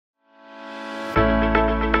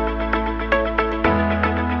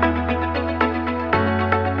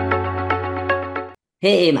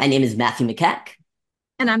Hey, my name is Matthew Makak.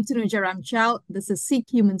 And I'm Tanuja Ramchal. This is Seek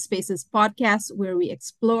Human Spaces podcast, where we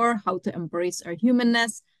explore how to embrace our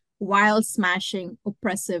humanness while smashing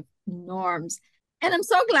oppressive norms. And I'm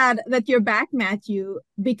so glad that you're back, Matthew,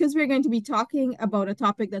 because we're going to be talking about a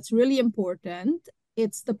topic that's really important.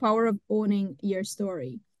 It's the power of owning your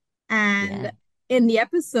story. And Yeah. in the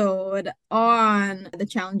episode on the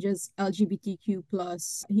challenges LGBTQ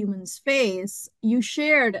plus humans face, you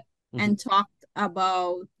shared Mhm. and talked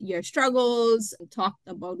about your struggles, talked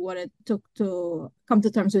about what it took to come to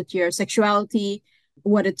terms with your sexuality,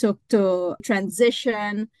 what it took to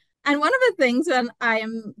transition. And one of the things when I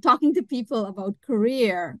am talking to people about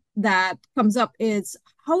career that comes up is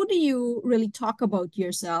how do you really talk about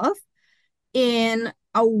yourself in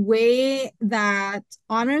a way that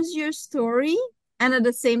honors your story and at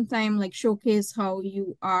the same time like showcase how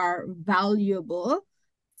you are valuable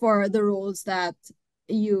for the roles that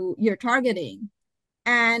you're targeting.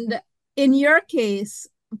 And in your case,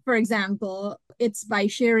 for example, it's by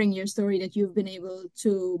sharing your story that you've been able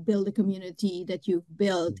to build a community that you've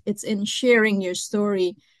built. It's in sharing your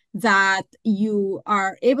story that you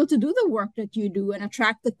are able to do the work that you do and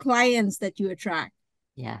attract the clients that you attract.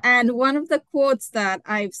 Yeah. And one of the quotes that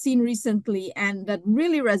I've seen recently and that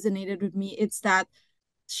really resonated with me, it's that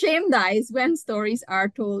shame dies when stories are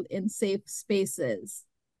told in safe spaces.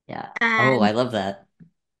 Yeah. Oh, I And love that.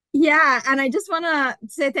 yeah, and I just want to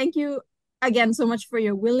say thank you again so much for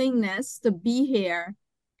your willingness to be here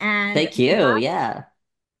and Thank you. Yeah.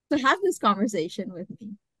 to have this conversation with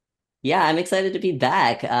me. Yeah, I'm excited to be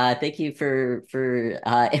back. Thank you for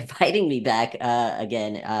inviting me back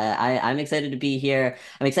again. I'm excited to be here.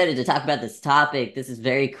 I'm excited to talk about this topic. This is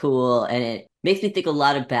very cool, and it makes me think a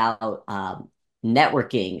lot about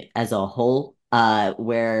networking as a whole,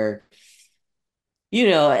 where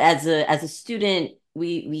as a student,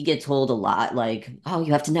 we get told a lot like, oh,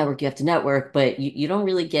 you have to network, but you don't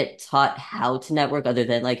really get taught how to network other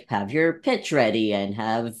than like have your pitch ready and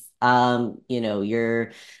have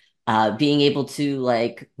your being able to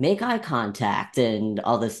like make eye contact and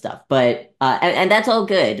all this stuff. But and that's all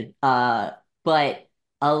good. But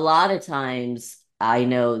a lot of times I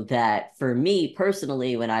know that for me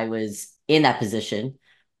personally, when I was in that position,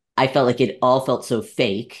 I felt like it all felt so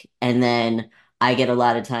fake. And then I get a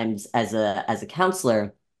lot of times as a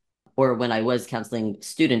counselor, or when I was counseling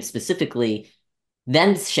students specifically,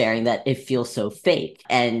 them sharing that it feels so fake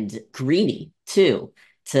and greedy too,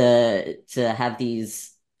 to have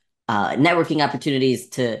these networking opportunities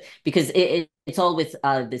to because it's all with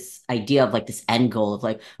this idea of like this end goal of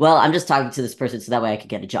like, well, I'm just talking to this person so that way I could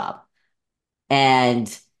get a job.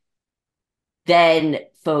 And then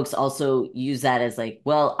folks also use that as like,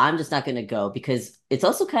 well, I'm just not going to go because it's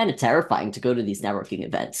also kind of terrifying to go to these networking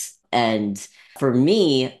events. And for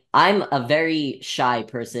me, I'm a very shy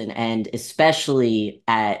person. And especially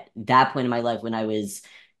at that point in my life when I was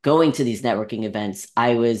going to these networking events,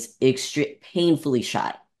 I was extreme painfully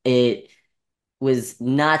shy. It was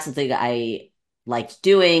not something I liked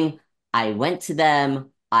doing. I went to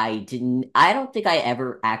them. I don't think I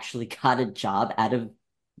ever actually got a job out of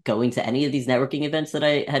going to any of these networking events that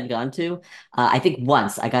I had gone to. I think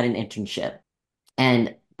once I got an internship.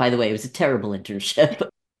 And by the way, it was a terrible internship.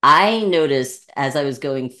 I noticed as I was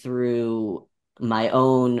going through my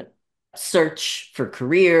own search for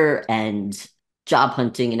career and job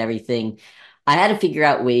hunting and everything, I had to figure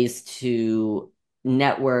out ways to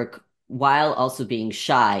network while also being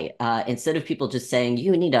shy. Instead of people just saying,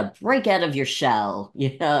 you need to break out of your shell,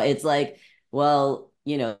 it's like, well,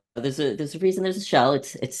 there's a reason there's a shell.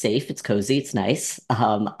 It's safe, it's cozy, it's nice.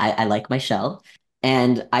 I like my shell,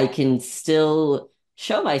 and I can still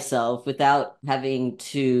show myself without having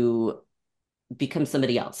to become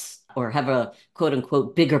somebody else or have a quote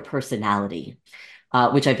unquote bigger personality,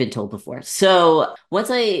 which I've been told before. So once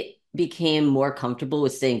I became more comfortable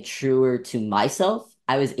with staying truer to myself,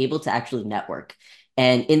 I was able to actually network.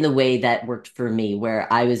 And in the way that worked for me,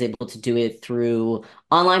 where I was able to do it through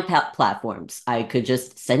online platforms, I could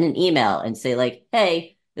just send an email and say, like,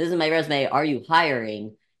 hey, this is my resume. Are you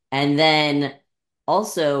hiring? And then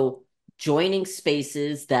also joining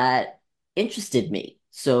spaces that interested me.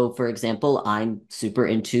 So, for example, I'm super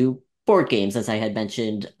into board games, as I had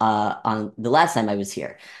mentioned on the last time I was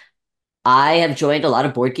here. I have joined a lot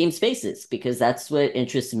of board game spaces because that's what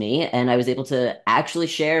interests me, and I was able to actually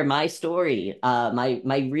share my story,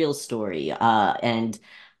 my real story, and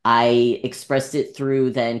I expressed it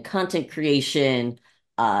through then content creation,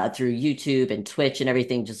 through YouTube and Twitch and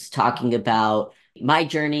everything, just talking about my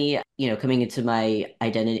journey, coming into my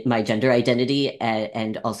identity, my gender identity,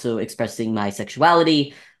 and also expressing my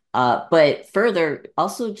sexuality. But further,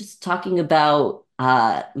 also just talking about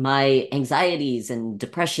my anxieties and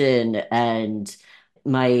depression and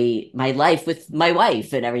my life with my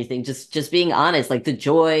wife and everything. Just being honest, like the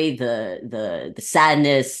joy, the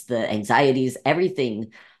sadness, the anxieties,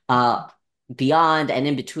 everything uh beyond and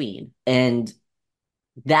in between. And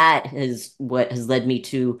that is what has led me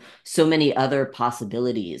to so many other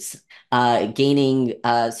possibilities, gaining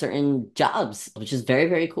certain jobs, which is very,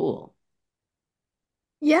 very cool.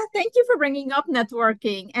 Yeah, thank you for bringing up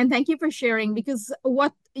networking and thank you for sharing because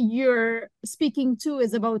what you're speaking to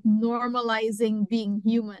is about normalizing being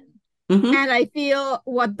human. Hmm. And I feel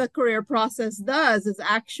what the career process does is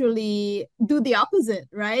actually do the opposite,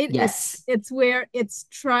 right? Yes. It's where it's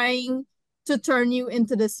trying to turn you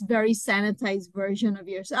into this very sanitized version of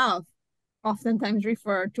yourself, oftentimes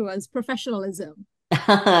referred to as professionalism,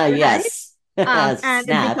 right? Yes. And it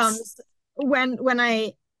Snaps. becomes when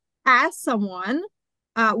I ask someone,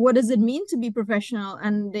 what does it mean to be professional?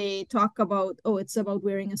 And they talk about, oh, it's about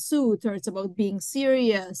wearing a suit, or it's about being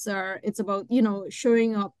serious, or it's about,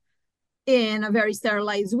 showing up in a very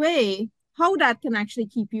sterilized way, how that can actually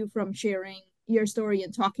keep you from sharing your story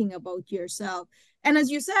and talking about yourself. And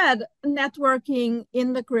as you said, networking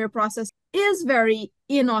in the career process is very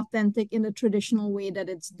inauthentic in the traditional way that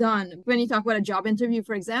it's done. When you talk about a job interview,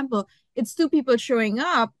 for example, it's two people showing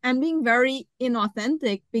up and being very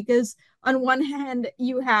inauthentic because on one hand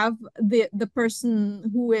you have the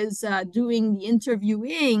person who is doing the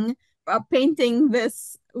interviewing painting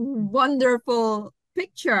this wonderful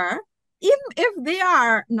picture even if they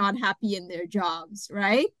are not happy in their jobs,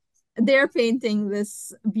 right? They're painting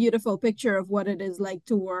this beautiful picture of what it is like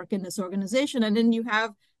to work in this organization. And then you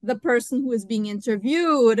have the person who is being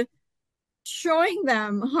interviewed showing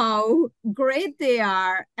them how great they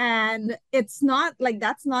are. And it's not like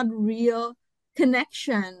that's not real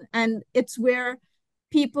connection. And it's where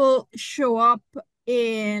people show up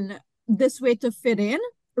in this way to fit in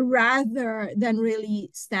rather than really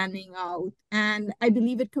standing out. And I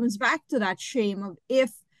believe it comes back to that shame of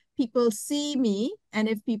if people see me and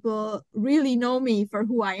if people really know me for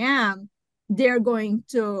who I am, they're going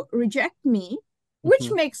to reject me, which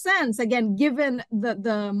Hmm. makes sense again given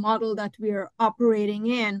the model that we're operating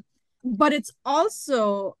in. But it's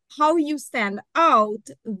also how you stand out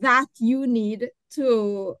that you need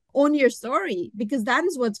to own your story because that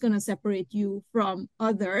is what's going to separate you from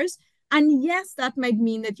others. And yes, that might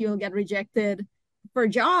mean that you'll get rejected for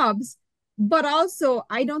jobs, but also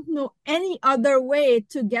I don't know any other way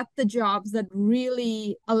to get the jobs that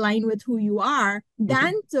really align with who you are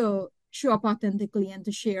than Hmm. to show up authentically and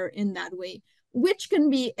to share in that way, which can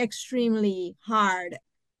be extremely hard.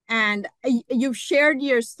 And you've shared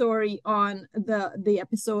your story on the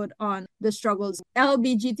episode on the struggles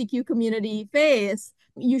LGBTQ community face.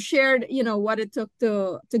 You shared, what it took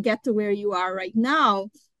to get to where you are right now.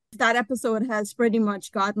 That episode has pretty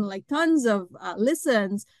much gotten like tons of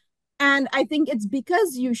listens. And I think it's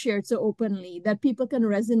because you shared so openly that people can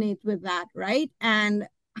resonate with that, right? And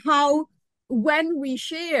how, when we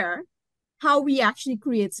share, how we actually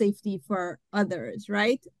create safety for others,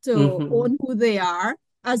 right? To Hmm. own who they are,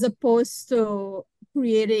 as opposed to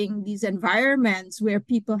creating these environments where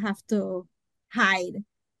people have to hide.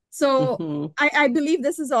 So Hmm. I believe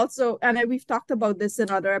this is also, and we've talked about this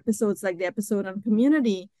in other episodes, like the episode on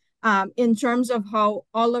community, in terms of how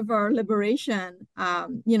all of our liberation,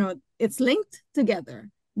 it's linked together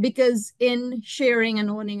because in sharing and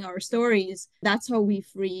owning our stories, that's how we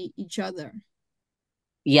free each other.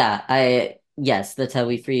 Yeah, yes, that's how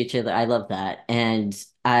we free each other. I love that. And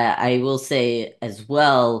I will say as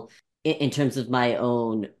well, in terms of my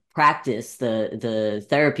own practice, the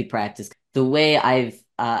therapy practice, the way I've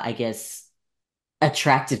I guess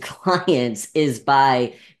attracted clients is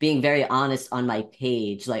by being very honest on my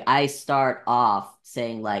page. Like I start off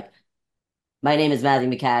saying like my name is Matthew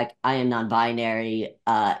Makak. I am non-binary.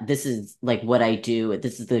 This is like what I do.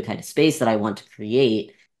 This is the kind of space that I want to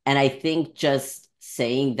create. And I think just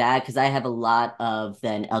saying that, because I have a lot of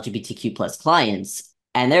then LGBTQ plus clients,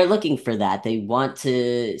 and they're looking for that. They want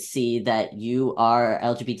to see that you are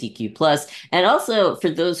LGBTQ plus, and also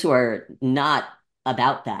for those who are not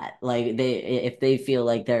about that, like they if they feel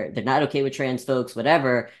like they're not okay with trans folks,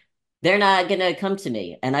 whatever, they're not gonna come to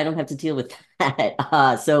me and I don't have to deal with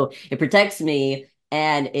that. So it protects me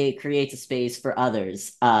and it creates a space for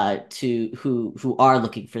others to who are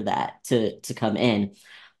looking for that to come in.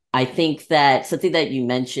 I think that something that you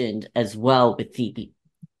mentioned as well with the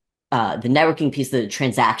networking piece, the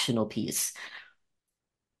transactional piece.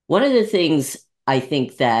 One of the things I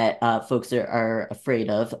think that folks are afraid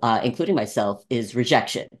of, including myself, is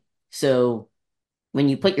rejection. So when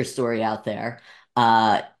you put your story out there,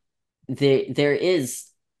 uh, there is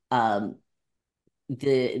um,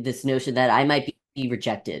 this notion that I might be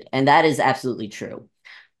rejected, and that is absolutely true.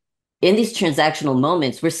 In these transactional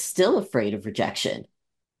moments, we're still afraid of rejection.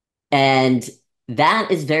 And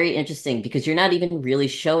that is very interesting because you're not even really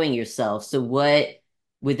showing yourself. So what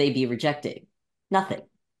would they be rejecting? Nothing.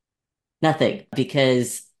 Nothing,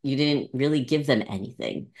 because you didn't really give them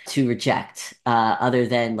anything to reject, other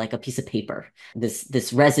than like a piece of paper.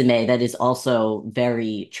 This resume that is also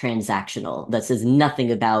very transactional, that says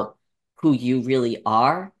nothing about who you really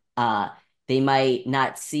are. They might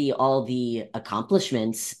not see all the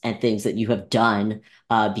accomplishments and things that you have done,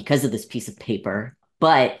 because of this piece of paper,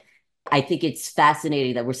 but I think it's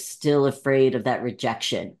fascinating that we're still afraid of that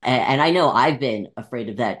rejection. And I know I've been afraid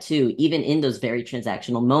of that too, even in those very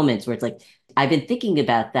transactional moments where it's like, I've been thinking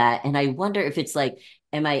about that. And I wonder if it's like,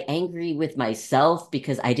 am I angry with myself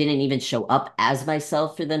because I didn't even show up as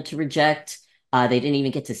myself for them to reject? They didn't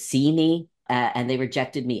even get to see me, and they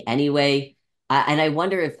rejected me anyway. And I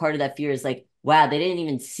wonder if part of that fear is like, wow, they didn't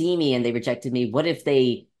even see me and they rejected me. What if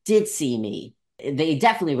they did see me? They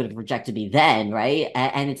definitely would have rejected me then, right?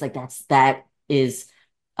 And it's like that is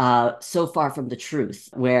so far from the truth.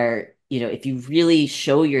 Where if you really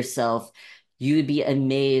show yourself, you would be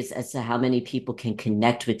amazed as to how many people can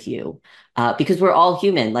connect with you, because we're all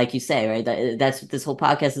human, like you say, right? That's what this whole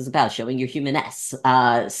podcast is about, showing your humanness.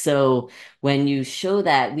 So when you show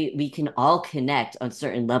that, we can all connect on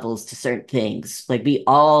certain levels to certain things. Like we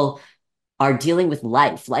all are dealing with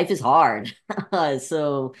life. Life is hard.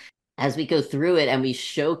 So as we go through it and we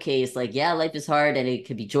showcase, like, yeah, life is hard and it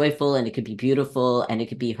could be joyful and it could be beautiful and it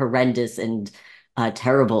could be horrendous and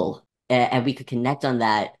terrible, and we could connect on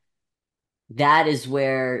that. That is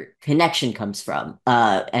where connection comes from,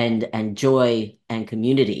 and joy and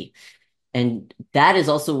community. And that is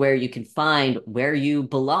also where you can find where you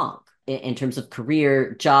belong in terms of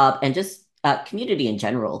career, job, and just community in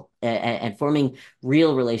general, and forming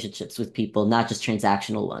real relationships with people, not just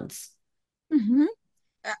transactional ones. Mm-hmm.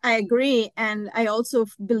 I agree. And I also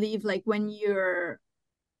believe like when you're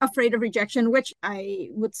afraid of rejection, which I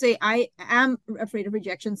would say I am afraid of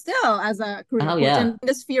rejection still as a career Oh, coach. yeah. And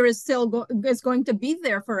this fear is still is going to be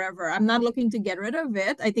there forever. I'm not looking to get rid of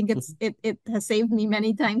it. I think it has saved me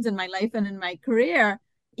many times in my life and in my career.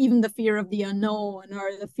 Even the fear of the unknown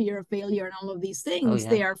or the fear of failure and all of these Oh, things, yeah.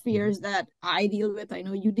 they are Mhm. fears that I deal with. I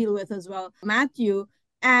know you deal with as well, Matthew.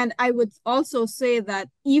 And I would also say that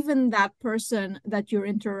even that person that you're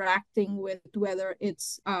interacting with, whether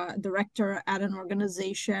it's a director at an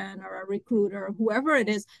organization or a recruiter, whoever it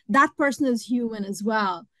is, that person is human as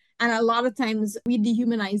well. And a lot of times we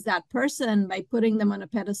dehumanize that person by putting them on a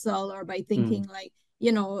pedestal or by Mm. thinking like,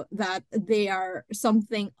 that they are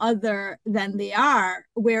something other than they are,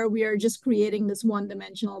 where we are just creating this one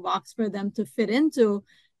dimensional box for them to fit into,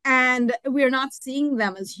 and we're not seeing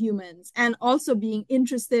them as humans and also being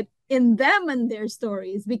interested in them and their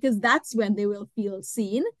stories, because that's when they will feel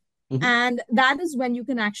seen, Mhm. and that is when you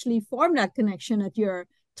can actually form that connection that you're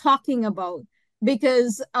talking about.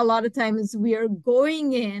 Because a lot of times we are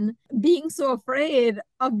going in being so afraid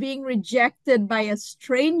of being rejected by a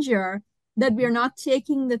stranger that we're not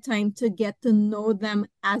taking the time to get to know them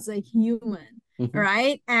as a human, Mhm.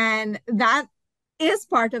 right? And that is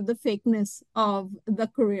part of the fakeness of the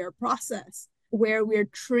career process, where we're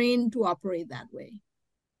trained to operate that way.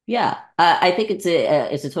 Yeah, I think it's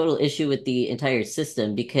a total issue with the entire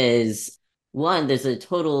system because one, there's a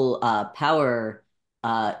total power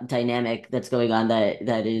dynamic that's going on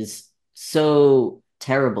that is so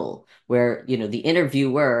terrible, where the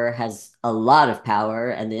interviewer has a lot of power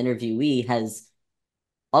and the interviewee has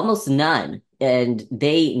almost none, and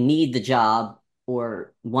they need the job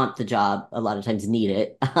or want the job, a lot of times need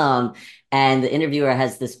it. And the interviewer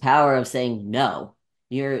has this power of saying, no,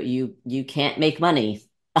 you can't make money.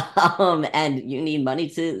 And you need money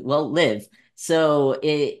to, well, live. So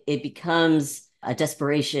it becomes a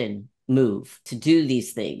desperation move to do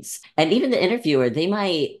these things. And even the interviewer, they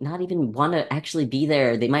might not even want to actually be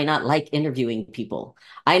there. They might not like interviewing people.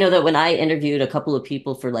 I know that when I interviewed a couple of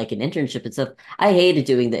people for like an internship and stuff, I hated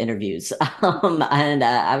doing the interviews. And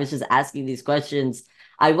I was just asking these questions.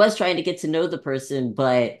 I was trying to get to know the person,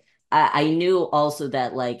 but I knew also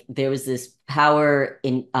that like there was this power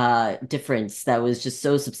in difference that was just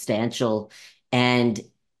so substantial. And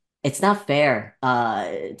it's not fair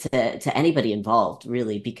to anybody involved,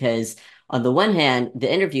 really, because on the one hand,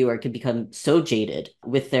 the interviewer can become so jaded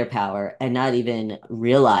with their power and not even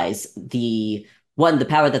realize the one, the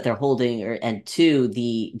power that they're holding, or and two,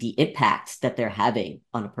 the impact that they're having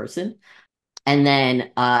on a person. And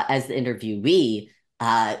then as the interviewee,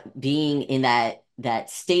 being in that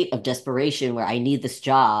state of desperation where I need this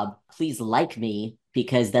job, please like me.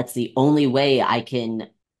 because that's the only way I can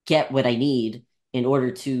get what I need in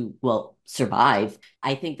order to, well, survive.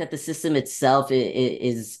 I think that the system itself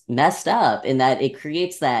is messed up in that it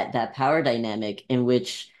creates that power dynamic in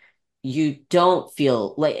which you don't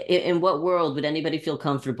feel like in what world would anybody feel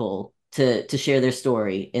comfortable to share their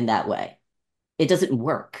story in that way? It doesn't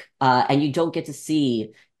work. And you don't get to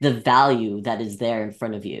see the value that is there in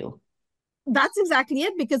front of you. That's exactly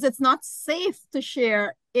it, because it's not safe to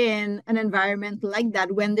share in an environment like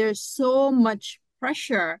that when there's so much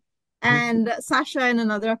pressure. And Sasha in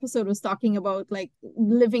another episode was talking about like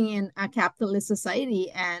living in a capitalist society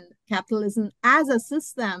and capitalism as a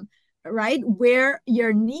system, right? Where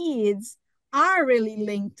your needs are really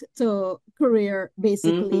linked to career,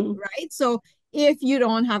 basically, Hmm. right? So if you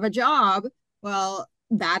don't have a job, well,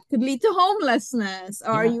 that could lead to homelessness,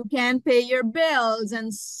 or Yeah. you can't pay your bills,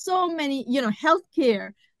 and so many,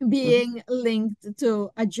 healthcare Hmm. being linked to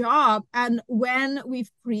a job. And when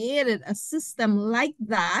we've created a system like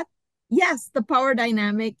that, yes, the power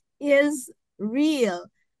dynamic is real,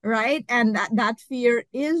 right? And that fear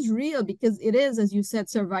is real, because it is, as you said,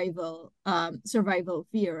 survival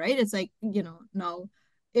fear, right? It's like, no,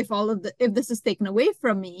 if this is taken away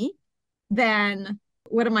from me, then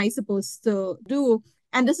what am I supposed to do?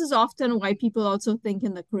 And this is often why people also think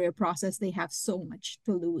in the career process they have so much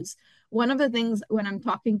to lose. One of the things when I'm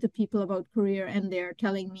talking to people about career and they're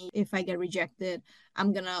telling me if I get rejected,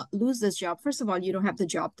 I'm going to lose this job. First of all, you don't have the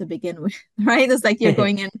job to begin with, right? It's like you're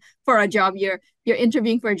going in for a job, you're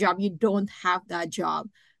interviewing for a job, you don't have that job.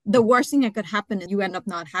 The worst thing that could happen is you end up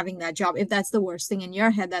not having that job. If that's the worst thing in your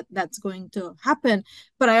head, that's going to happen.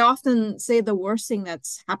 But I often say the worst thing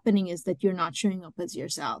that's happening is that you're not showing up as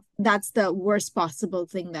yourself. That's the worst possible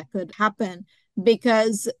thing that could happen.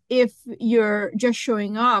 Because if you're just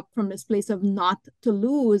showing up from this place of not to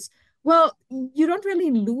lose, well, you don't really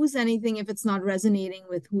lose anything if it's not resonating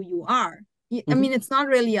with who you are. I Hmm. mean, it's not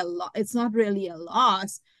really a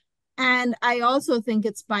loss. And I also think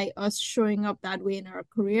it's by us showing up that way in our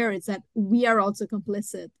career, it's that we are also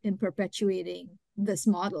complicit in perpetuating this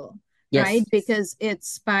model, right? Yes. Because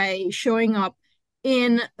it's by showing up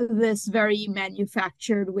in this very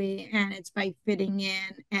manufactured way, and it's by fitting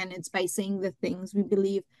in, and it's by saying the things we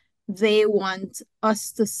believe they want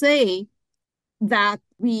us to say, that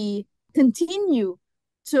we continue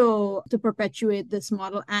to perpetuate this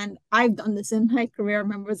model. And I've done this in my career. I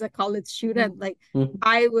remember as a college student, like Mhm.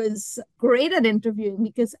 I was great at interviewing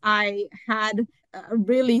because I had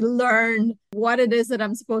really learned what it is that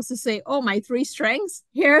I'm supposed to say. Oh, my three strengths,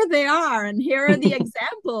 here they are, and here are the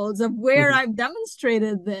examples of where Mhm. I've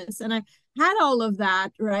demonstrated this. And I had all of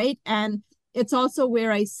that, right? And it's also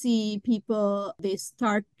where I see people, they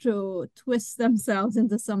start to twist themselves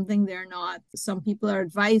into something they're not. Some people are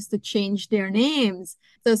advised to change their names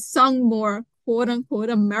to sound more quote unquote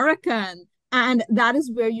American. And that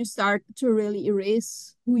is where you start to really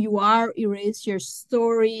erase who you are, erase your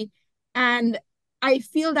story. And I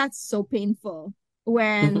feel that's so painful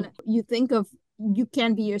when Mhm. you think of you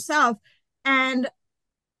can be yourself. And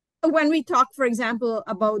when we talk, for example,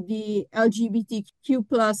 about the LGBTQ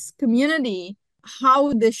plus community,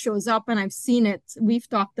 how this shows up, and I've seen it, we've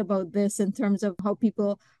talked about this in terms of how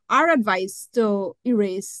people are advised to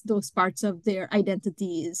erase those parts of their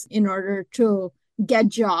identities in order to get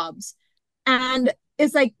jobs. And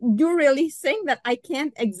it's like, you're really saying that I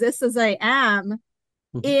can't exist as I am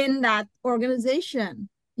Mhm. in that organization,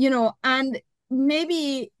 and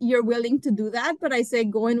maybe you're willing to do that, but I say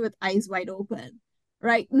go in with eyes wide open,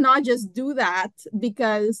 right? Not just do that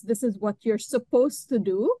because this is what you're supposed to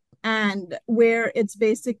do, and where it's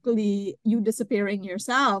basically you disappearing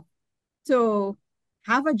yourself to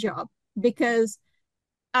have a job. Because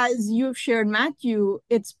as you've shared, Matthew,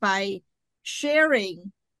 it's by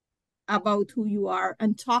sharing about who you are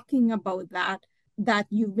and talking about that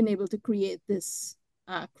you've been able to create this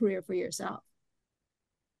career for yourself.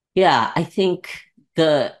 Yeah, I think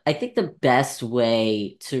the best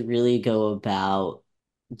way to really go about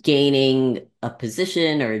gaining a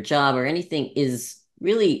position or a job or anything is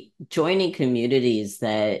really joining communities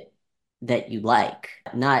that you like,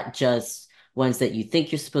 not just ones that you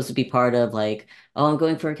think you're supposed to be part of, like, oh, I'm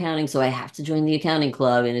going for accounting, so I have to join the accounting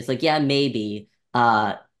club. And it's like, yeah, maybe.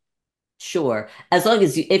 Sure. As long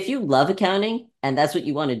as if you love accounting and that's what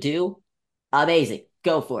you want to do, amazing.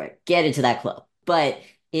 Go for it. Get into that club. But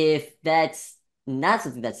if that's not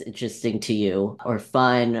something that's interesting to you or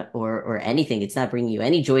fun or anything, it's not bringing you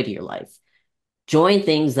any joy to your life. Join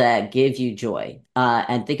things that give you joy,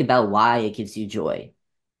 and think about why it gives you joy.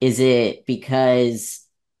 Is it because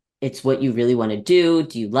it's what you really want to do?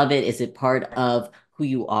 Do you love it? Is it part of who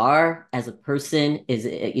you are as a person is,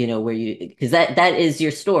 where you, because that is your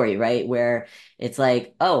story, right? Where it's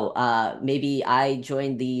like, oh, maybe I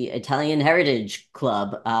joined the Italian Heritage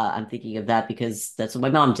Club. I'm thinking of that because that's what my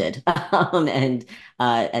mom did.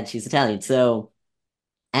 And she's Italian. So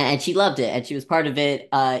and she loved it and she was part of it,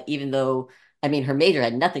 even though, I mean, her major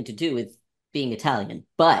had nothing to do with being Italian,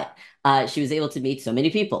 but she was able to meet so many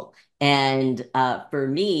people. And for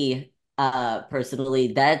me,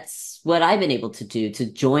 personally, that's what I've been able to do,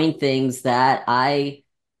 to join things that I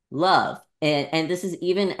love. And this is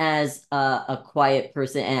even as a quiet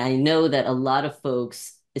person. And I know that a lot of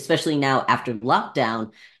folks, especially now after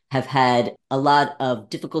lockdown, have had a lot of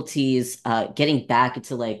difficulties getting back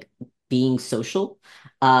into like being social.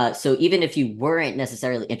 So even if you weren't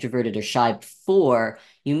necessarily introverted or shy before,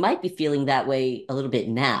 you might be feeling that way a little bit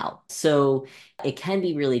now. So it can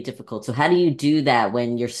be really difficult. So how do you do that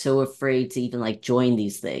when you're so afraid to even like join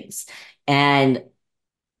these things? And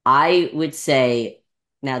I would say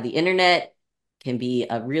now the internet can be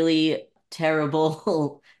a really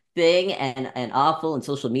terrible thing and awful, and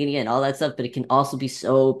social media and all that stuff, but it can also be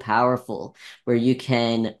so powerful where you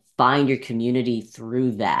can find your community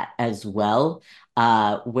through that as well,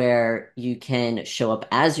 where you can show up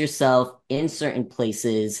as yourself in certain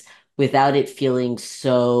places without it feeling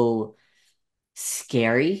so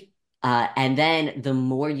scary. And then the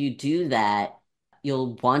more you do that,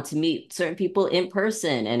 you'll want to meet certain people in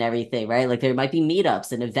person and everything, right? Like there might be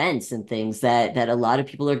meetups and events and things that a lot of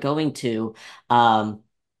people are going to.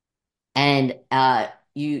 And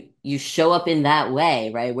you show up in that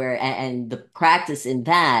way, right? Where and the practice in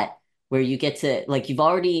that, where you get to, like, you've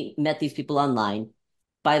already met these people online.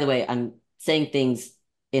 By the way, I'm saying things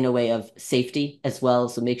in a way of safety as well,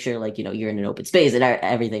 so make sure, like, you're in an open space and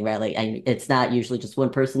everything, right? Like, and it's not usually just one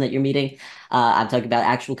person that you're meeting. I'm talking about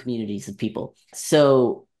actual communities of people.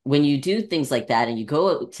 So when you do things like that and you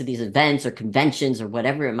go to these events or conventions or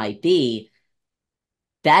whatever it might be,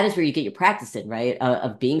 that is where you get your practice in, right?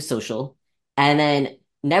 Of being social. And then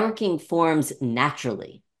networking forms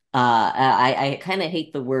naturally. I kind of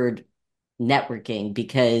hate the word networking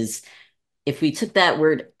because if we took that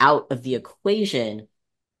word out of the equation,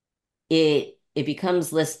 it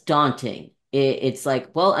becomes less daunting. It's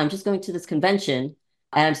like, well, I'm just going to this convention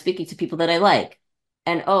and I'm speaking to people that I like.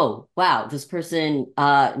 And oh, wow, this person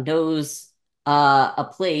knows a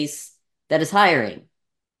place that is hiring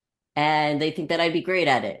and they think that I'd be great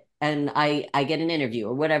at it. And I get an interview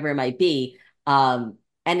or whatever it might be.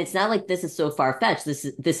 And it's not like this is so far-fetched.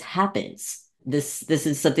 This happens. This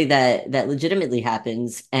is something that legitimately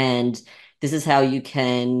happens. And this is how you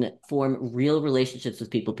can form real relationships with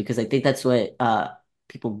people, because I think that's what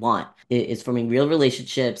people want, is forming real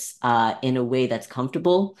relationships in a way that's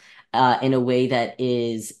comfortable, in a way that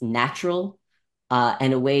is natural,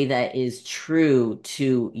 in a way that is true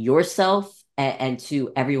to yourself and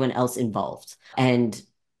to everyone else involved. And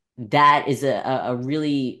that is a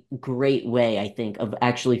really great way, I think, of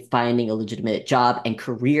actually finding a legitimate job and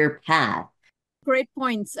career path. Great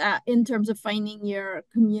points in terms of finding your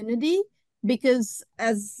community, because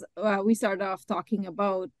as we started off talking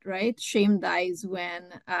about, right, shame dies when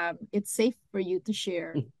it's safe for you to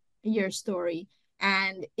share your story.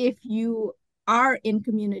 And if you are in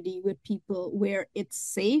community with people where it's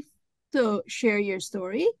safe to share your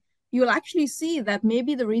story, you'll actually see that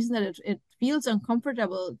maybe the reason that it feels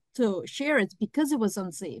uncomfortable to share it's because it was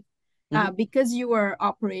unsafe, Mhm. because you are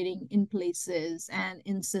operating in places and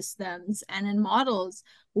in systems and in models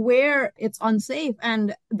where it's unsafe.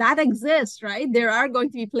 And that exists, right? There are going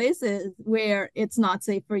to be places where it's not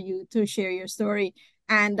safe for you to share your story.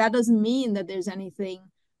 And that doesn't mean that there's anything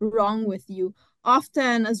wrong with you.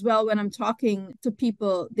 Often, as well, when I'm talking to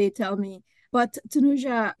people, they tell me, but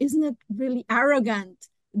Tanuja, isn't it really arrogant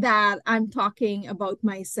that I'm talking about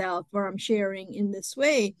myself or I'm sharing in this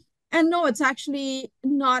way? And no, it's actually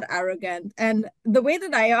not arrogant. And the way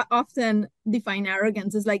that I often define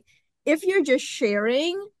arrogance is like, if you're just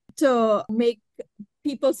sharing to make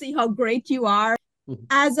people see how great you are, Mhm.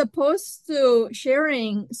 as opposed to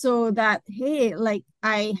sharing so that, hey, like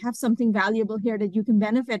I have something valuable here that you can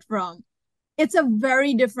benefit from, it's a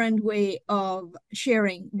very different way of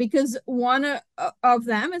sharing, because one of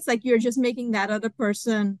them, it's like you're just making that other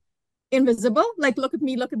person invisible, like look at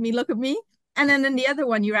me, look at me, look at me. And then in the other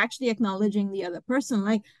one, you're actually acknowledging the other person,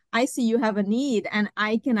 like I see you have a need and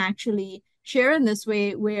I can actually share in this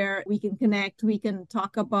way where we can connect, we can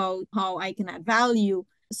talk about how I can add value.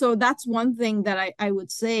 So that's one thing that I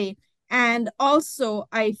would say. And also,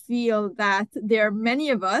 I feel that there are many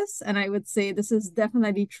of us, and I would say this is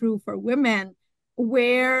definitely true for women,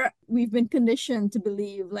 where we've been conditioned to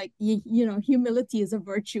believe like humility is a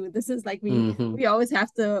virtue. This is like Hmm. we always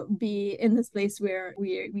have to be in this place where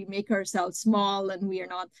we make ourselves small and we are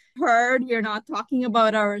not heard, we're not talking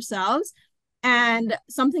about ourselves. And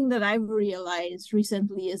something that I've realized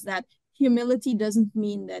recently is that humility doesn't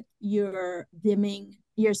mean that you're dimming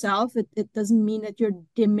yourself. It doesn't mean that you're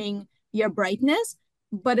dimming your brightness,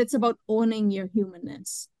 but it's about owning your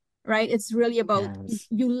humanness, right? It's really about Yes.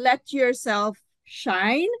 you let yourself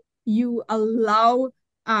shine, you allow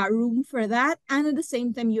room for that, and at the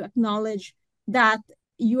same time, you acknowledge that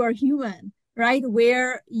you are human, right?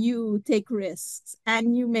 Where you take risks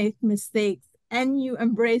and you make mistakes and you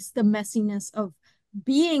embrace the messiness of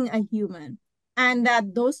being a human. And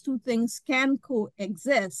that those two things can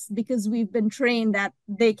coexist because we've been trained that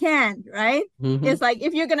they can, right? It's Hmm. like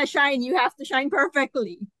if you're gonna shine, you have to shine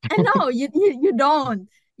perfectly. And no, you don't.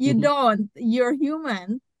 You Hmm. don't. You're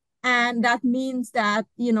human. And that means that,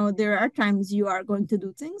 there are times you are going to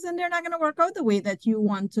do things and they're not going to work out the way that you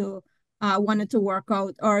want it to work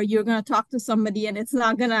out, or you're going to talk to somebody and it's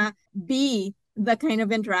not going to be the kind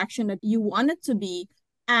of interaction that you want it to be,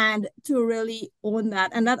 and to really own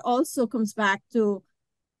that. And that also comes back to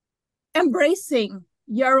embracing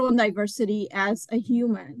your own diversity as a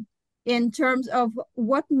human in terms of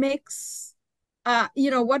what makes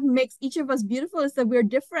each of us beautiful is that we're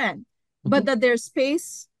different, but Hmm. that there's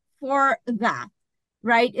space for that,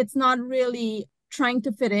 right? It's not really trying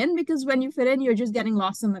to fit in, because when you fit in, you're just getting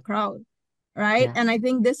lost in the crowd, right? Yeah. And I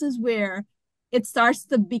think this is where it starts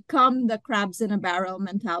to become the crabs in a barrel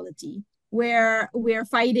mentality, where we're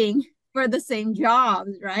fighting for the same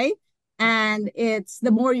jobs, right? And it's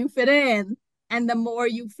the more you fit in, and the more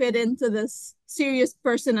you fit into this serious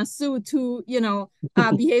person, a suit who,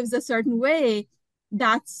 behaves a certain way,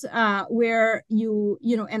 that's where you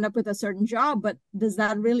end up with a certain job. But does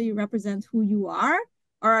that really represent who you are,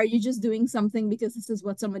 or are you just doing something because this is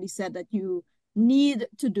what somebody said that you need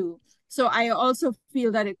to do? So I also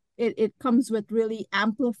feel that it comes with really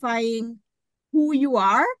amplifying who you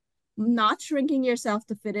are, not shrinking yourself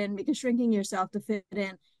to fit in, because shrinking yourself to fit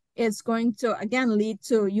in is going to again lead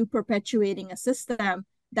to you perpetuating a system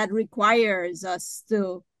that requires us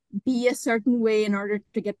to be a certain way in order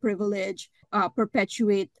to get privilege,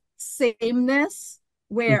 perpetuate sameness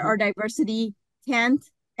where Hmm. our diversity can't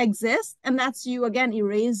exist. And that's you again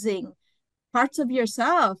erasing parts of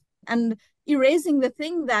yourself and erasing the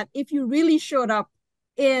thing that if you really showed up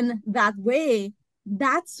in that way,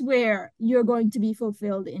 that's where you're going to be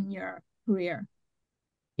fulfilled in your career.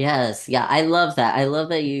 Yes, yeah, I love that. I love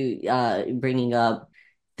that you bringing up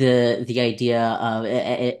the idea of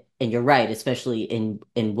and you're right, especially in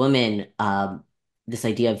women, this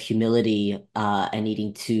idea of humility and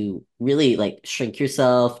needing to really like shrink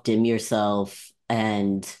yourself, dim yourself,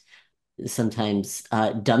 and sometimes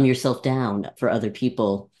dumb yourself down for other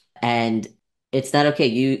people. And it's not okay.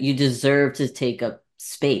 You deserve to take up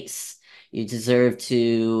space. You deserve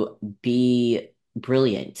to be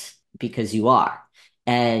brilliant because you are.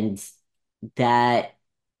 And that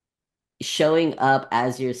showing up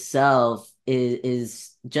as yourself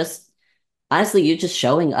is just honestly you just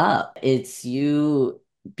showing up. It's you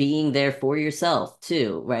being there for yourself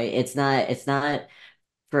too, right? It's not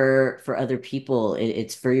for other people.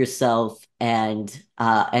 It's for yourself, and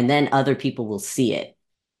then other people will see it.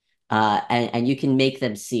 And you can make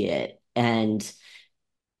them see it. And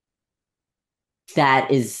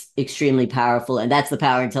that is extremely powerful. And that's the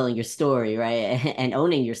power in telling your story, right? And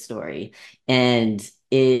owning your story. And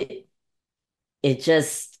it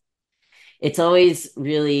just it's always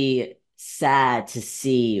really sad to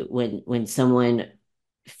see when someone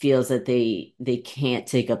feels that they can't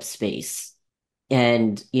take up space.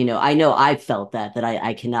 And I know I've felt that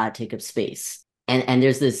I cannot take up space. And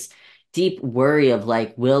there's this deep worry of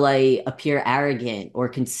like, will I appear arrogant or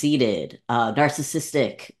conceited,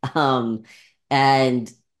 narcissistic?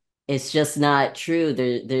 And it's just not true.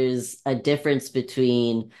 There's a difference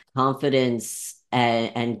between confidence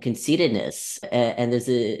and conceitedness. And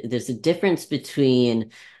there's a difference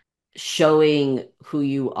between showing who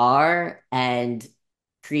you are and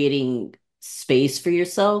creating space for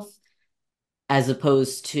yourself as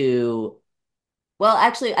opposed to, well,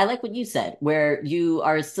 actually, I like what you said, where you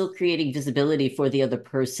are still creating visibility for the other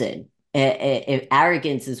person.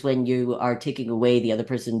 Arrogance is when you are taking away the other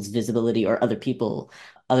person's visibility or other people's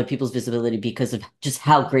visibility because of just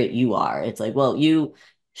how great you are. It's like, well, you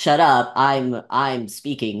shut up. I'm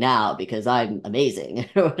speaking now because I'm amazing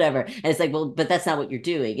or whatever. And it's like, well, but that's not what you're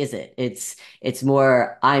doing, is it? It's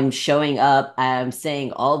more I'm showing up, I'm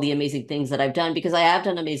saying all the amazing things that I've done because I have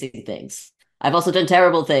done amazing things. I've also done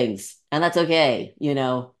terrible things, and that's okay.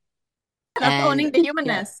 That's owning And the yeah,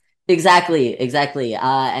 humanness. exactly.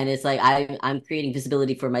 And it's like I'm creating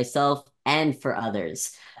visibility for myself and for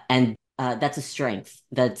others. And that's a strength.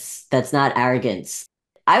 That's not arrogance.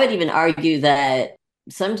 I would even argue that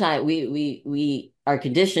sometimes we are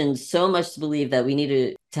conditioned so much to believe that we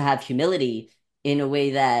need to have humility in a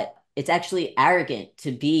way that it's actually arrogant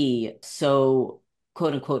to be so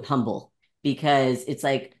quote unquote humble, because it's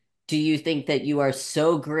like, do you think that you are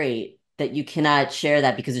so great that you cannot share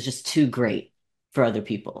that because it's just too great for other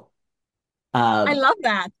people? I Um, love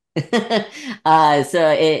that.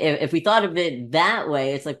 so if we thought of it that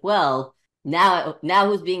way, it's like, well, now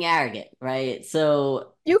who's being arrogant, right?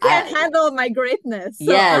 So You can't I handle my greatness.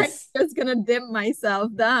 So I'm yes, just going to dim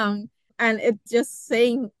myself down. And it's just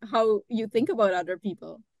saying how you think about other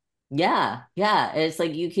people. yeah. It's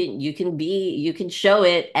like you can show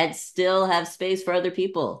it and still have space for other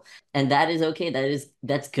people, and that is okay.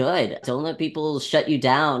 That's good. Don't let people shut you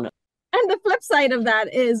down. And the flip side of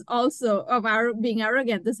that is also of our being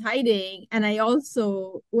arrogant is hiding. And I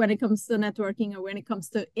also, when it comes to networking or when it comes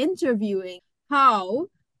to interviewing, how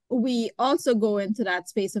we also go into that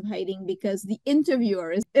space of hiding because the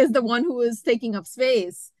interviewer is the one who is taking up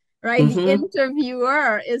space, right? The Hmm.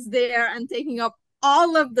 interviewer is there and taking up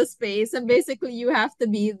all of the space. And basically, you have to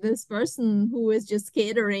be this person who is just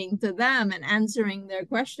catering to them and answering their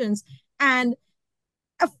questions. And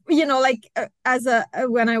like as a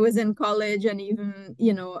when I was in college and even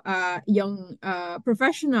young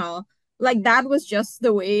professional, like that was just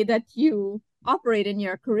the way that you operate in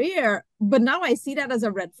your career. But now I see that as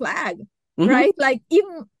a red flag, Hmm. right? Like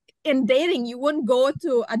even in dating, you wouldn't go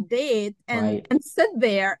to a date and Right. sit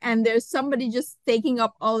there and there's somebody just taking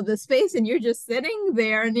up all of the space and you're just sitting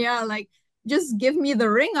there and yeah, like just give me the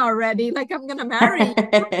ring already, like I'm gonna marry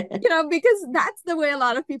because that's the way a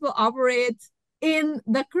lot of people operate in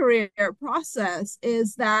the career process,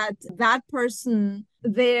 is that that person,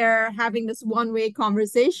 they're having this one-way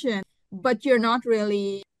conversation, but you're not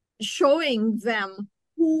really showing them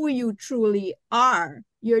who you truly are.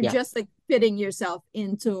 You're Yeah. just like fitting yourself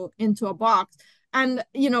into a box. And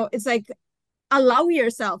it's like, allow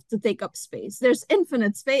yourself to take up space. There's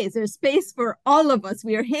infinite space. There's space for all of us.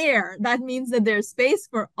 We are here. That means that there's space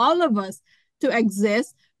for all of us to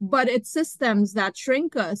exist, but it's systems that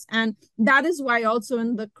shrink us. And that is why, also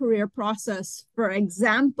in the career process, for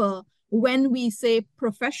example, when we say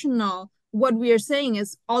professional, what we are saying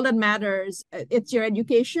is all that matters, it's your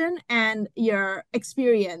education and your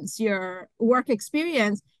experience, your work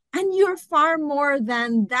experience, and you're far more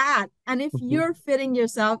than that. And if Mhm. you're fitting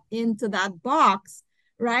yourself into that box,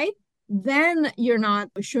 right, then you're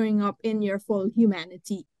not showing up in your full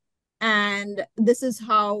humanity. And this is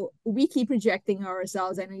how we keep rejecting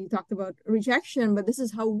ourselves. I know you talked about rejection, but this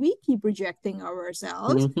is how we keep rejecting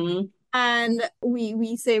ourselves. Hmm. And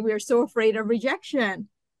we say we're so afraid of rejection,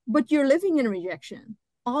 but you're living in rejection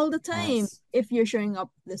all the time Yes. if you're showing up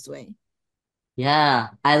this way. Yeah,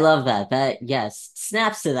 I love that. That yes,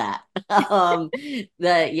 snaps to that.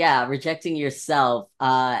 That yeah, rejecting yourself.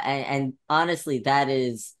 And honestly, that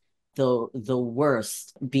is the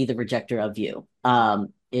worst. Be the rejecter of you.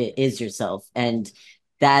 It is yourself, and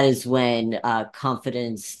that is when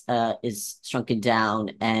confidence is shrunken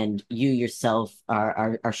down, and you yourself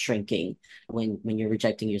are shrinking when you're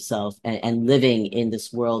rejecting yourself and living in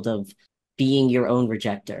this world of being your own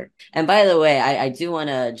rejector. And by the way, I do want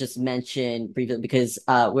to just mention briefly because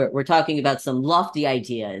we're talking about some lofty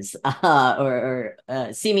ideas or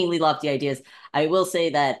seemingly lofty ideas. I will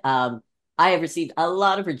say that I have received a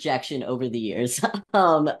lot of rejection over the years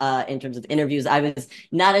in terms of interviews. I was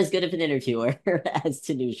not as good of an interviewer as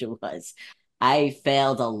Tanuja was. I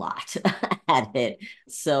failed a lot at it.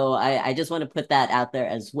 So I just want to put that out there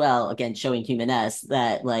as well. Again, showing humanness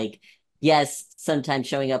that like, yes, sometimes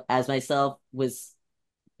showing up as myself was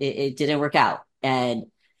it didn't work out. And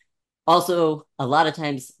also, a lot of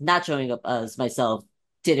times, not showing up as myself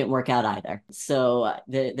didn't work out either. So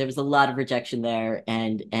there was a lot of rejection there,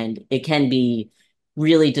 and it can be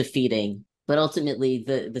really defeating. But ultimately,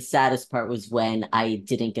 the saddest part was when I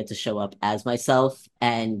didn't get to show up as myself,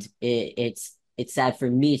 and it's sad for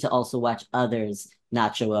me to also watch others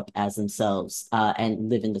not show up as themselves and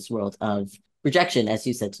live in this world of rejection, as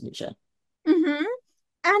you said, Tanisha. Mm-hmm.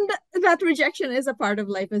 And that rejection is a part of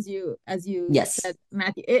life, as you Yes. said,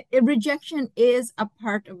 Matthew. Rejection is a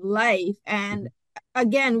part of life. And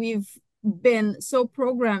again, we've been so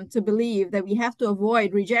programmed to believe that we have to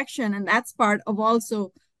avoid rejection, and that's part of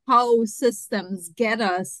also how systems get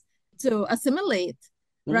us to assimilate,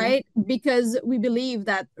 Mhm. right? Because we believe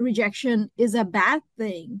that rejection is a bad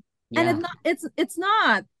thing, and Yeah. it's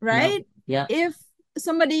not, No. right? Yeah. If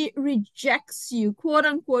somebody rejects you, quote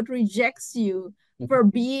unquote, rejects you for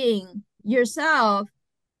being yourself,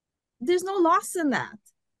 there's no loss in that.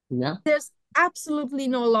 No. There's absolutely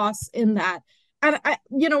no loss in that. And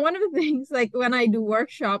one of the things, like when I do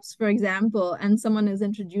workshops, for example, and someone is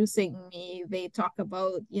introducing me, they talk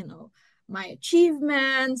about, my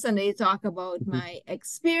achievements, and they talk about Mhm. my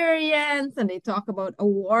experience, and they talk about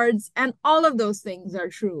awards, and all of those things are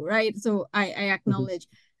true, right? So I Mhm. acknowledge.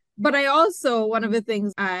 But I also, one of the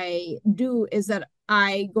things I do is that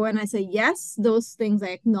I go and I say, yes, those things, I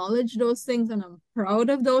acknowledge those things, and I'm proud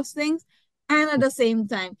of those things. And at the same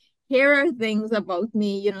time, here are things about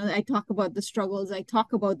me. I talk about the struggles, I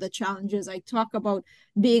talk about the challenges, I talk about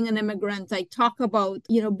being an immigrant, I talk about,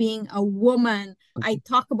 being a woman, I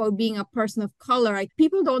talk about being a person of color.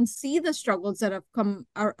 People don't see the struggles that have come,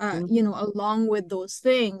 along with those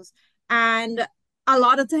things. And a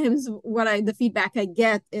lot of times, the feedback I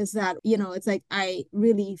get is that, it's like I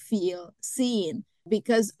really feel seen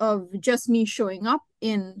because of just me showing up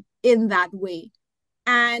in that way.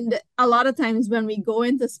 And a lot of times when we go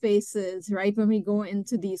into spaces, right, when we go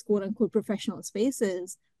into these quote unquote professional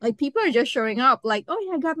spaces, like people are just showing up like, oh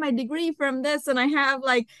yeah, I got my degree from this, and I have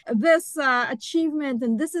like this achievement,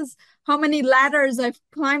 and this is how many ladders I've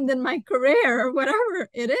climbed in my career, or whatever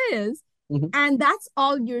it is. Mhm. And that's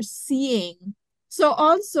all you're seeing. So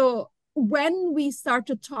also, when we start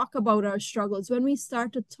to talk about our struggles, when we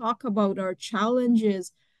start to talk about our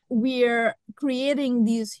challenges, we're creating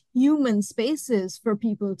these human spaces for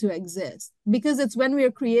people to exist, because it's when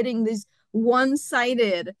we're creating this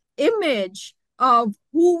one-sided image of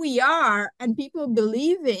who we are, and people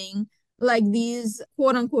believing like these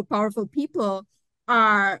quote unquote powerful people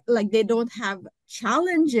are like they don't have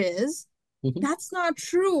challenges. Mhm. That's not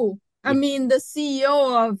true. I Yeah. mean, the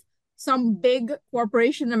CEO of some big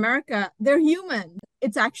corporation in America, they're human.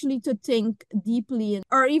 It's actually to think deeply,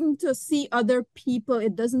 or even to see other people.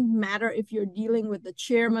 It doesn't matter if you're dealing with the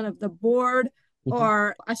chairman of the board Mhm.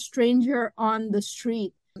 or a stranger on the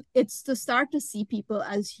street. It's to start to see people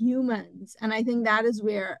as humans. And I think that is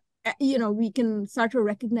where, we can start to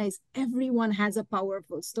recognize everyone has a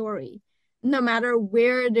powerful story, no matter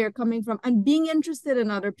where they're coming from, and being interested in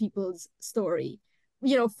other people's story,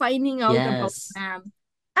 finding out about Yes. them.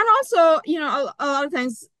 And also, a lot of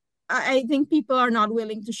times I think people are not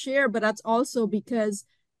willing to share, but that's also because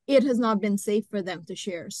it has not been safe for them to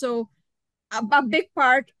share. So a big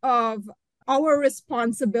part of our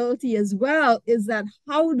responsibility as well is that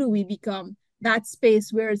how do we become that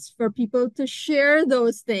space where it's for people to share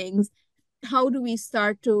those things? How do we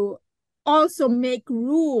start to also make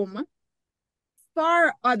room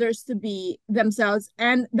for others to be themselves?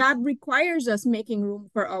 And that requires us making room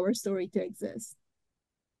for our story to exist.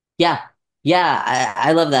 Yeah. Yeah,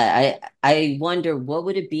 I love that. I wonder what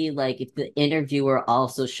would it be like if the interviewer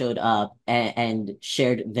also showed up and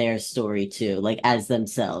shared their story too, like as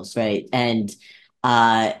themselves, right? And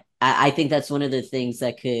I think that's one of the things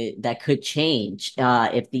that could change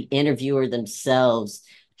if the interviewer themselves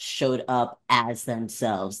showed up as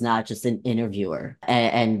themselves, not just an interviewer,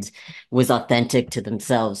 and was authentic to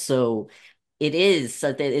themselves. So it's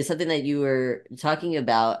something that you were talking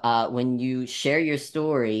about when you share your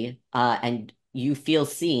story and you feel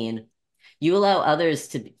seen, you allow others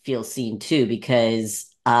to feel seen too, because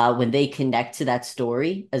when they connect to that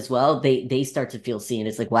story as well, they start to feel seen.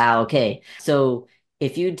 It's like, wow, okay. So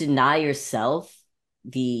if you deny yourself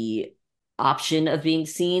the option of being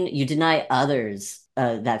seen, you deny others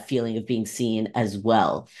that feeling of being seen as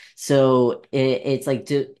well. So it's like,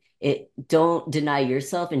 don't deny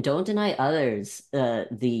yourself and don't deny others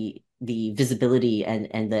the visibility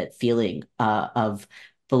and that feeling of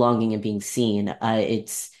belonging and being seen.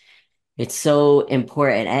 It's so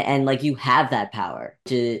important, and like you have that power,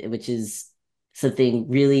 which is something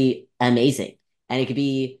really amazing, and it could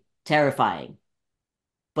be terrifying,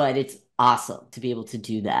 but it's awesome to be able to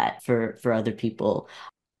do that for other people.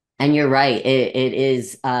 And you're right. It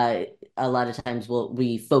is a lot of times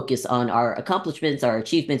we focus on our accomplishments, our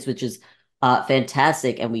achievements, which is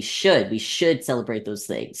fantastic, and we should celebrate those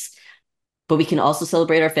things. But we can also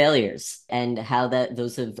celebrate our failures and how that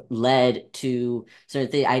those have led to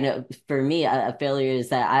certain things. I know for me, a failure is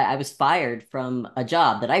that I was fired from a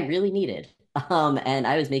job that I really needed. And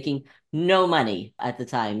I was making no money at the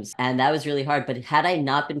times, and that was really hard. But had I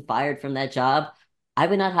not been fired from that job, I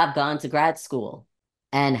would not have gone to grad school.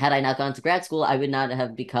 And had I not gone to grad school, I would not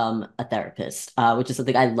have become a therapist, which is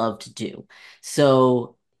something I love to do.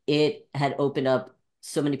 So it had opened up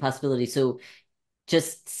so many possibilities. So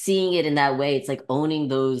just seeing it in that way, it's like owning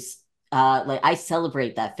those like I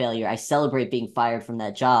celebrate that failure. I celebrate being fired from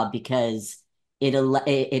that job because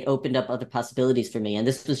it opened up other possibilities for me. And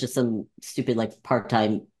this was just some stupid like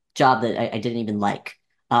part-time job that I didn't even like.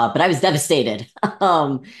 But I was devastated.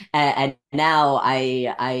 And now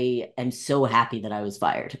I am so happy that I was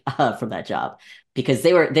fired from that job because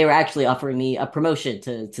they were actually offering me a promotion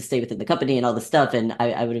to stay within the company and all this stuff, and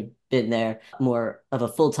I would have been there more of a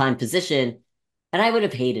full-time position, and I would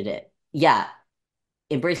have hated it. Yeah,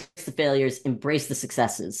 embrace the failures, embrace the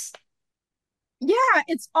successes. Yeah,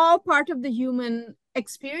 it's all part of the human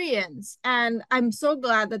experience. And I'm so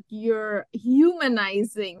glad that you're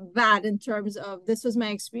humanizing that in terms of this was my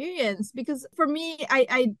experience. Because for me,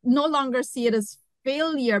 I no longer see it as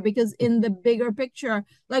failure because in the bigger picture,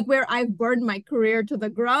 like where I've burned my career to the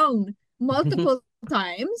ground multiple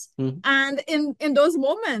times. And in those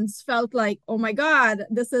moments felt like, oh my God,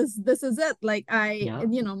 this is it. Like Yeah.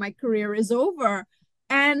 my career is over,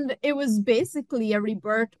 and it was basically a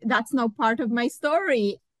rebirth. That's now part of my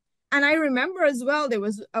story. And I remember as well, there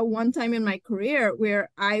was a one time in my career where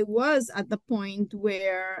I was at the point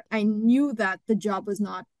where I knew that the job was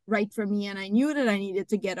not right for me and I knew that I needed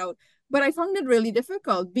to get out. But I found it really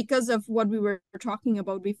difficult because of what we were talking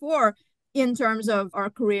about before in terms of our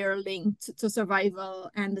career linked to survival.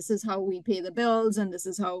 And this is how we pay the bills, and this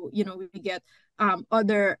is how, we get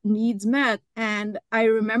other needs met. And I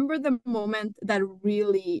remember the moment that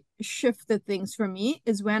really shifted things for me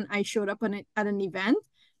is when I showed up at an event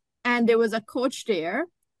and there was a coach there.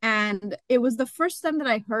 And it was the first time that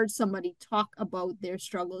I heard somebody talk about their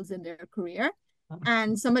struggles in their career,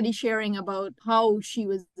 and somebody sharing about how she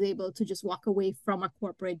was able to just walk away from a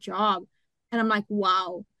corporate job. And I'm like,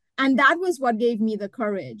 wow. And that was what gave me the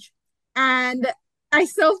courage. And I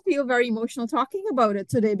still feel very emotional talking about it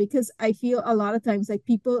today because I feel a lot of times like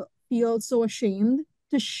people feel so ashamed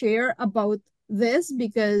to share about this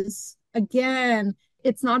because, again,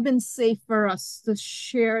 it's not been safe for us to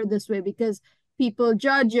share this way because people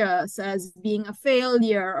judge us as being a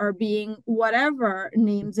failure or being whatever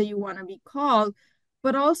names that you want to be called,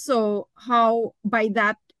 but also how by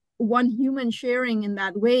that one human sharing in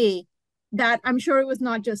that way, that I'm sure it was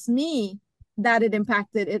not just me that it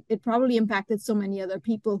impacted. It probably impacted so many other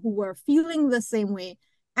people who were feeling the same way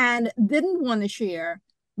and didn't want to share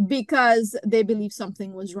because they believe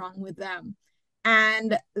something was wrong with them.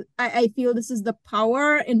 And I feel this is the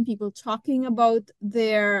power in people talking about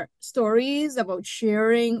their stories, about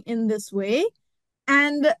sharing in this way.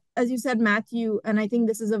 And as you said, Matthew, and I think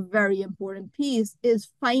this is a very important piece, is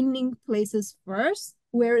finding places first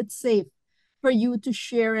where it's safe for you to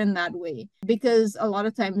share in that way. Because a lot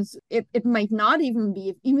of times it might not even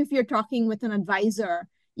be, even if you're talking with an advisor,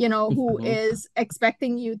 who is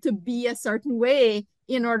expecting you to be a certain way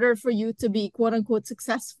in order for you to be quote unquote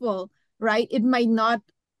successful, right? It might not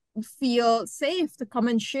feel safe to come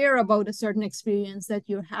and share about a certain experience that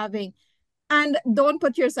you're having, and don't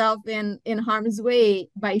put yourself in harm's way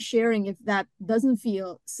by sharing if that doesn't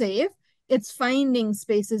feel safe. It's finding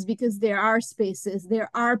spaces because there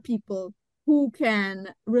are people who can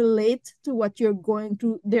relate to what you're going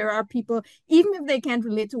through. There are people, even if they can't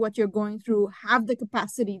relate to what you're going through, have the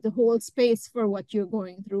capacity to hold space for what you're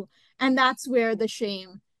going through. And that's where the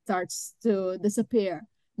shame starts to disappear,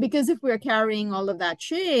 because if we're carrying all of that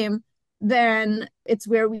shame, then it's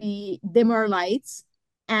where we dim our lights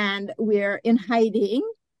and we're in hiding,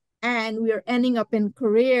 and we're ending up in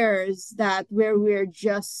careers that where we're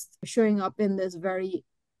just showing up in this very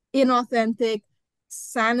inauthentic,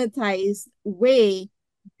 sanitized way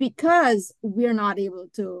because we're not able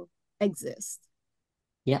to exist.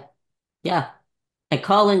 Yeah. Yeah. I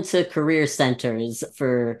call into career centers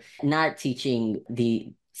for not teaching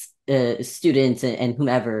the students and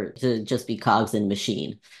whomever to just be cogs in a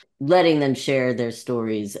machine, letting them share their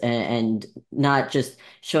stories and not just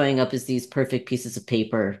showing up as these perfect pieces of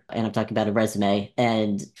paper. And I'm talking about a resume.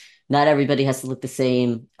 And not everybody has to look the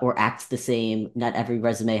same or act the same. Not every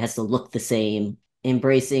resume has to look the same.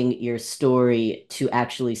 Embracing your story to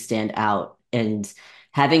actually stand out, and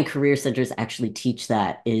having career centers actually teach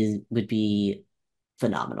that would be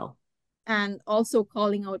phenomenal. And also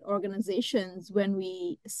calling out organizations when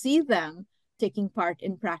we see them taking part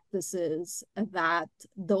in practices that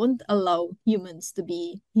don't allow humans to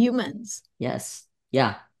be humans. Yes.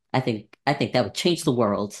 Yeah. I think that would change the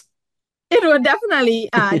world. It would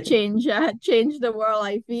definitely change the world,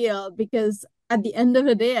 I feel, because at the end of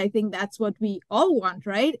the day, I think that's what we all want,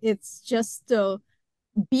 right? It's just to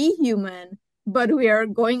be human, but we are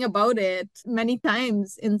going about it many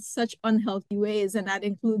times in such unhealthy ways, and that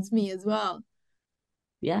includes me as well.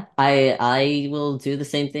 Yeah, I will do the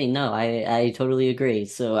same thing. No, I totally agree.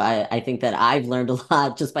 So I think that I've learned a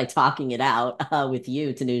lot just by talking it out with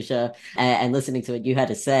you, Tanuja, and listening to what you had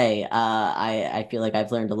to say. I feel like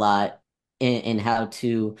I've learned a lot in how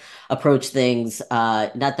to approach things.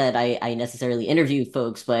 Not that I necessarily interview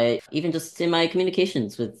folks, but even just in my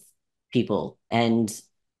communications with people and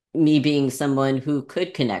me being someone who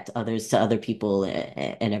could connect others to other people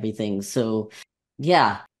and everything. So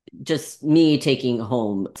yeah, just me taking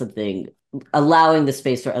home something, allowing the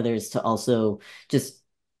space for others to also just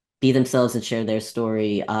be themselves and share their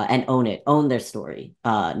story, and own it, own their story,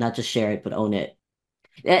 not just share it, but own it.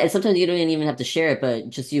 And sometimes you don't even have to share it, but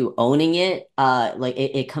just you owning it, like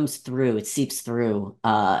it comes through, it seeps through,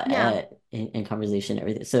 Yeah. in conversation,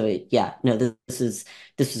 everything. So yeah, no, this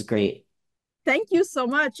is great. Thank you so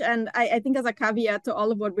much. And I think as a caveat to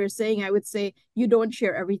all of what we're saying, I would say you don't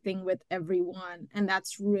share everything with everyone. And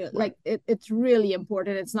that's real Right. it's really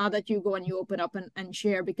important. It's not that you go and you open up and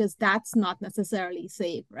share because that's not necessarily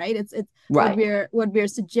safe, right? It's Right. what we're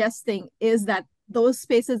suggesting is that those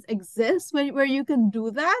spaces exist where you can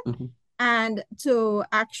do that Mhm. and to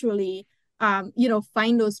actually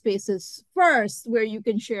find those spaces first where you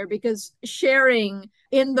can share because sharing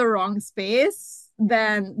in the wrong space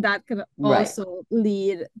then that can Right. also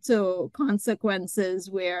lead to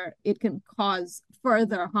consequences where it can cause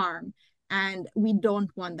further harm and we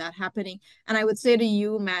don't want that happening. And I would say to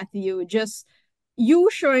you, Matthew, just you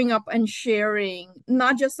showing up and sharing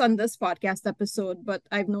not just on this podcast episode, but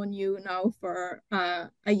I've known you now for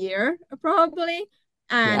a year probably,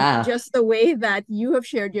 and Yeah. just the way that you have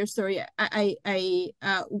shared your story, I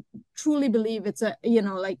truly believe it's a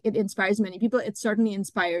like it inspires many people. It certainly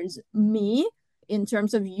inspires me in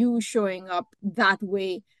terms of you showing up that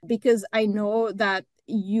way because I know that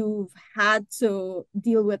you've had to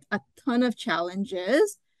deal with a ton of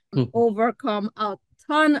challenges, Mhm. overcome a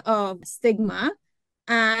ton of stigma,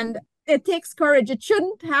 and it takes courage. It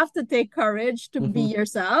shouldn't have to take courage to be Mhm.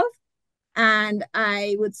 yourself. And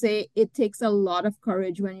I would say it takes a lot of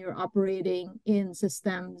courage when you're operating in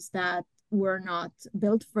systems that were not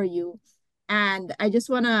built for you. And I just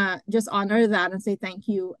want to just honor that and say thank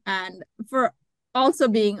you. And for also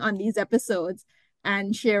being on these episodes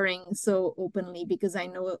and sharing so openly, because I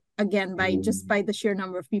know, again, by the sheer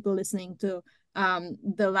number of people listening to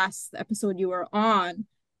the last episode you were on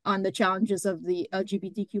the challenges of the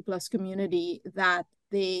LGBTQ plus community, that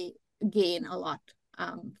they gain a lot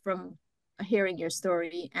from hearing your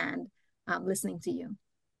story and listening to you.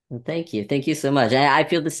 Well, thank you. Thank you so much. I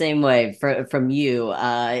feel the same way from you.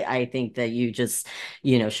 I think that you just,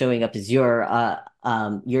 showing up as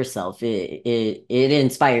yourself, it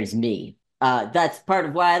inspires me. That's part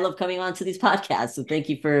of why I love coming on to these podcasts. So thank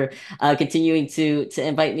you for continuing to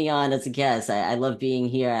invite me on as a guest. I love being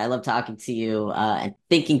here. I love talking to you, and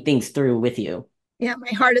thinking things through with you. Yeah, my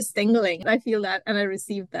heart is tingling. I feel that and I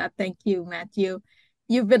received that. Thank you, Matthew.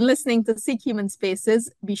 You've been listening to Seek Human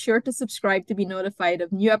Spaces. Be sure to subscribe to be notified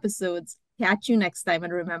of new episodes. Catch you next time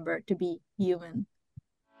and remember to be human.